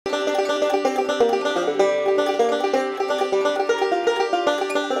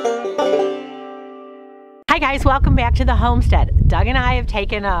guys, welcome back to the homestead. Doug and I have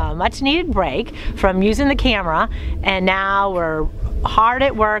taken a much needed break from using the camera, and now we're hard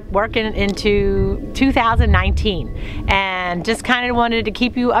at work working into 2019, and just kind of wanted to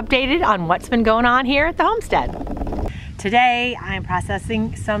keep you updated on what's been going on here at the homestead. Today I'm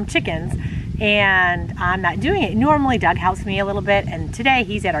processing some chickens, and I'm not doing it. Normally Doug helps me a little bit, and today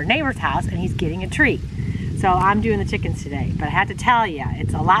he's at our neighbor's house and he's getting a treat. So I'm doing the chickens today, but I have to tell you,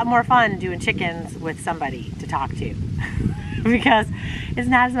 it's a lot more fun doing chickens with somebody to talk to because it's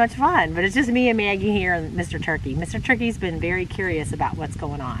not as much fun, but it's just me and Maggie here and Mr. Turkey. Mr. Turkey's been very curious about what's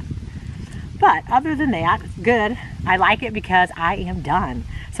going on. But other than that, it's good. I like it because I am done.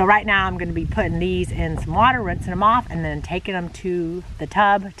 So right now I'm gonna be putting these in some water, rinsing them off, and then taking them to the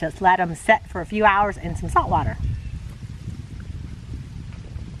tub to let them set for a few hours in some salt water.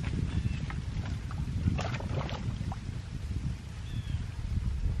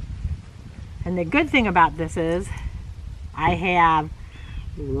 And the good thing about this is I have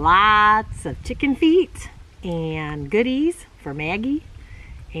lots of chicken feet and goodies for Maggie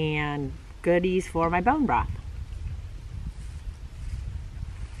and goodies for my bone broth.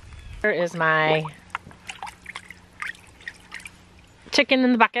 Here is my chicken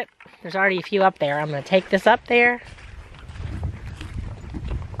in the bucket. There's already a few up there. I'm going to take this up there.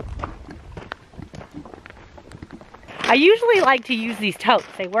 I usually like to use these totes.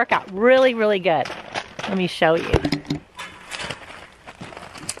 They work out really, really good. Let me show you.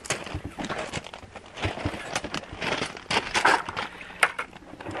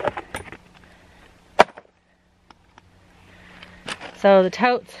 So the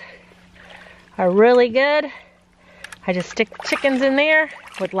totes are really good. I just stick the chickens in there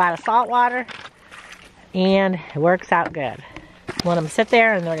with a lot of salt water, and it works out good. Let them sit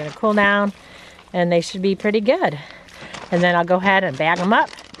there and they're going to cool down, and they should be pretty good. And then I'll go ahead and bag them up,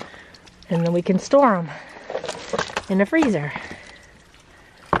 and then we can store them in the freezer.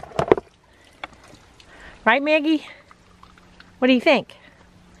 Right, Maggie? What do you think?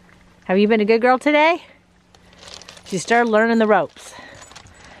 Have you been a good girl today? She started learning the ropes.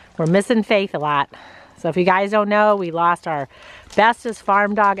 We're missing Faith a lot. So if you guys don't know, we lost our bestest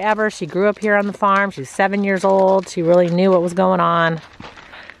farm dog ever. She grew up here on the farm. She's 7 years old. She really knew what was going on.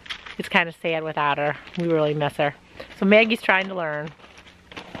 It's kind of sad without her. We really miss her. So Maggie's trying to learn.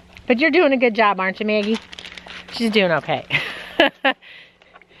 But you're doing a good job, aren't you, Maggie? She's doing okay.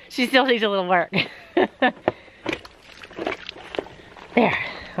 She still needs a little work. There.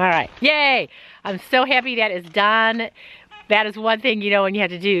 All right. Yay! I'm so happy that it's done. That is one thing, you know, when you have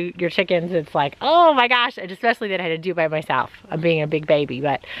to do your chickens, it's like, oh my gosh, and especially that I had to do it by myself. I'm being a big baby,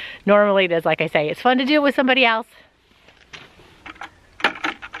 but normally there's, like I say, it's fun to do it with somebody else.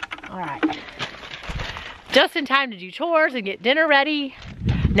 All right. Just in time to do chores and get dinner ready.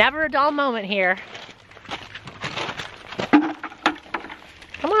 Never a dull moment here.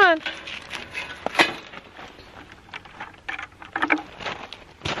 Come on.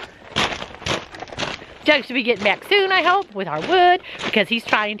 Doug should be getting back soon, I hope, with our wood, because he's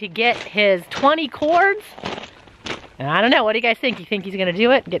trying to get his 20 cords. And I don't know, what do you guys think? You think he's gonna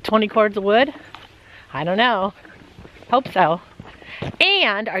do it? Get 20 cords of wood? I don't know. Hope so.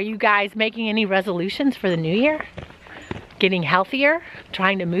 And are you guys making any resolutions for the new year? Getting healthier?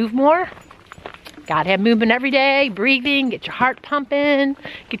 Trying to move more? Gotta have movement every day, breathing, get your heart pumping,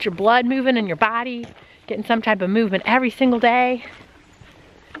 get your blood moving in your body, getting some type of movement every single day.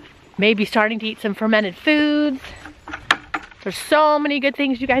 Maybe starting to eat some fermented foods. There's so many good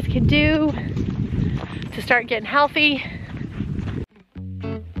things you guys can do to start getting healthy.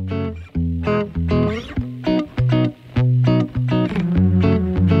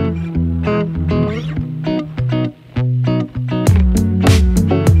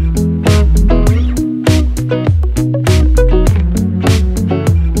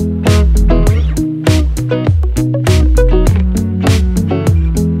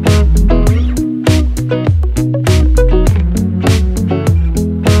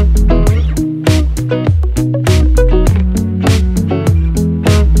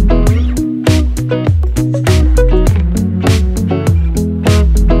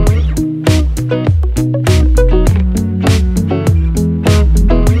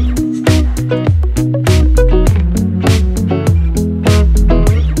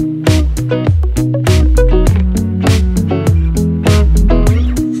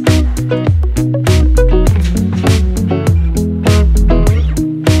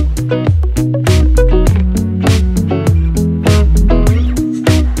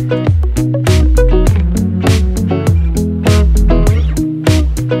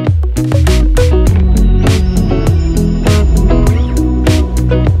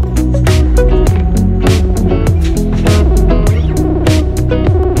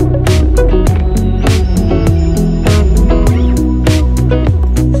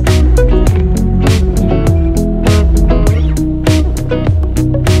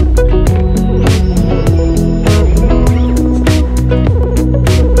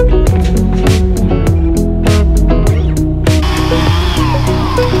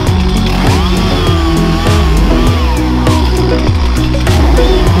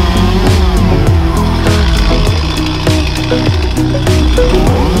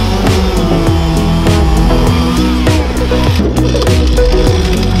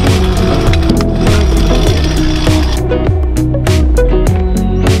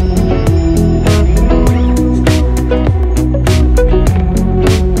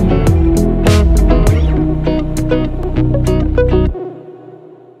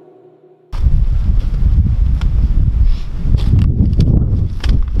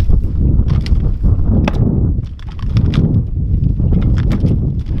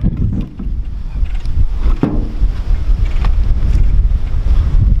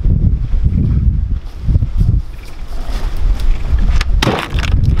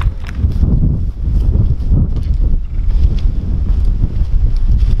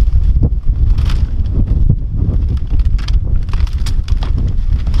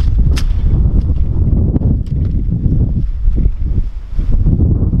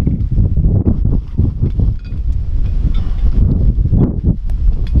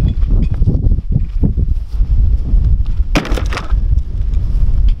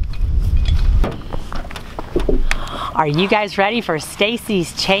 Are you guys ready for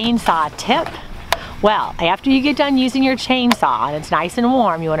Stacy's chainsaw tip? Well, after you get done using your chainsaw and it's nice and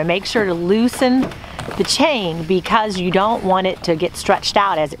warm, you want to make sure to loosen the chain because you don't want it to get stretched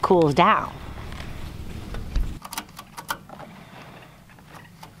out as it cools down.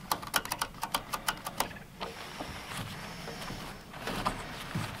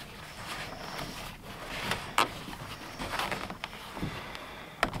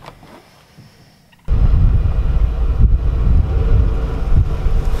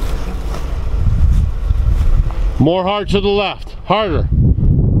 More hard to the left. Harder.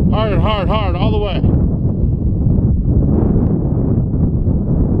 Hard, hard, hard, all the way.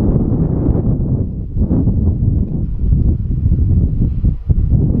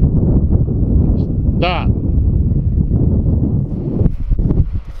 Stop.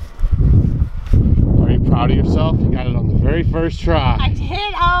 Are you proud of yourself? You got it on the very first try. I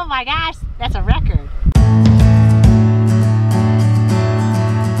did? Oh my gosh, that's a record.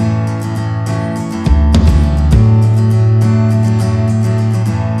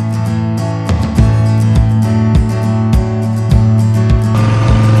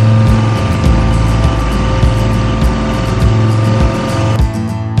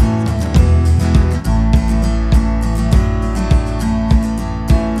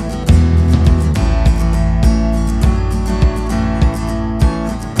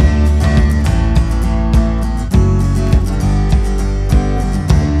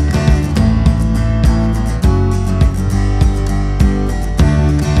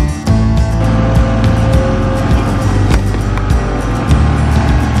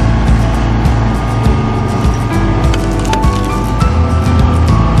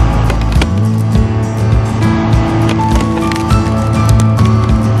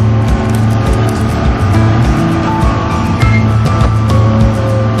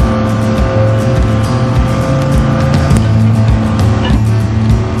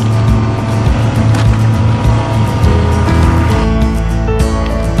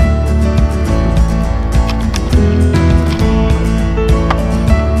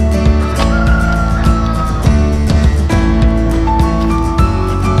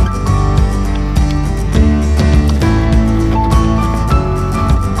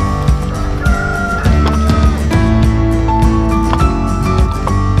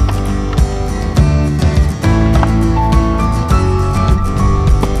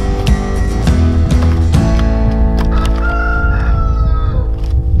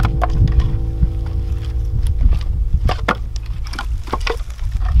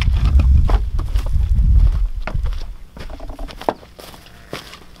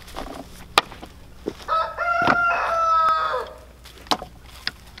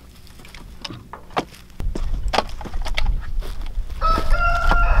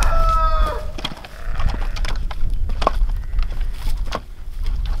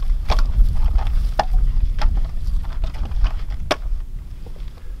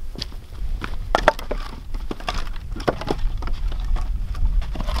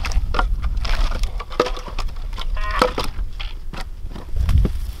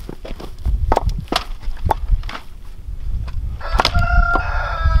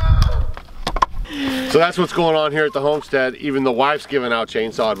 So that's what's going on here at the homestead. Even the wife's giving out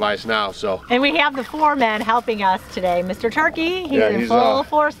chainsaw advice now, so. And we have the foreman helping us today. Mr. Turkey, he's in full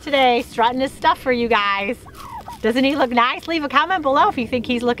force today, strutting his stuff for you guys. Doesn't he look nice? Leave a comment below if you think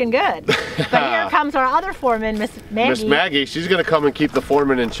he's looking good. But here comes our other foreman, Miss Maggie. Miss Maggie, she's gonna come and keep the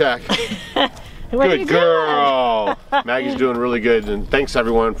foreman in check. Good girl. Maggie's doing really good, and thanks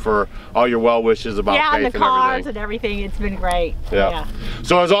everyone for all your well wishes about faith and the cards and everything. It's been great. Yeah.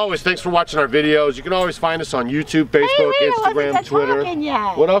 So as always, thanks for watching our videos. You can always find us on YouTube, Facebook, Instagram, Twitter.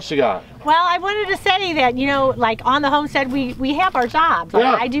 What else you got? Well, I wanted to say that, you know, like on the homestead, we have our jobs.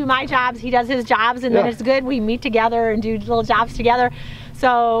 Like I do my jobs, he does his jobs, and then it's good. We meet together and do little jobs together.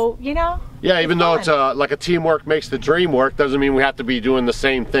 So, you know. Yeah, even though it's like a teamwork makes the dream work, doesn't mean we have to be doing the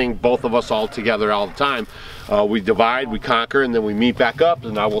same thing, both of us all together all the time. We divide, we conquer, and then we meet back up,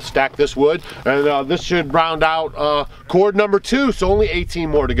 and I will stack this wood. And this should round out cord number 2, so only 18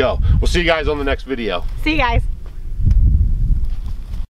 more to go. We'll see you guys on the next video. See you guys.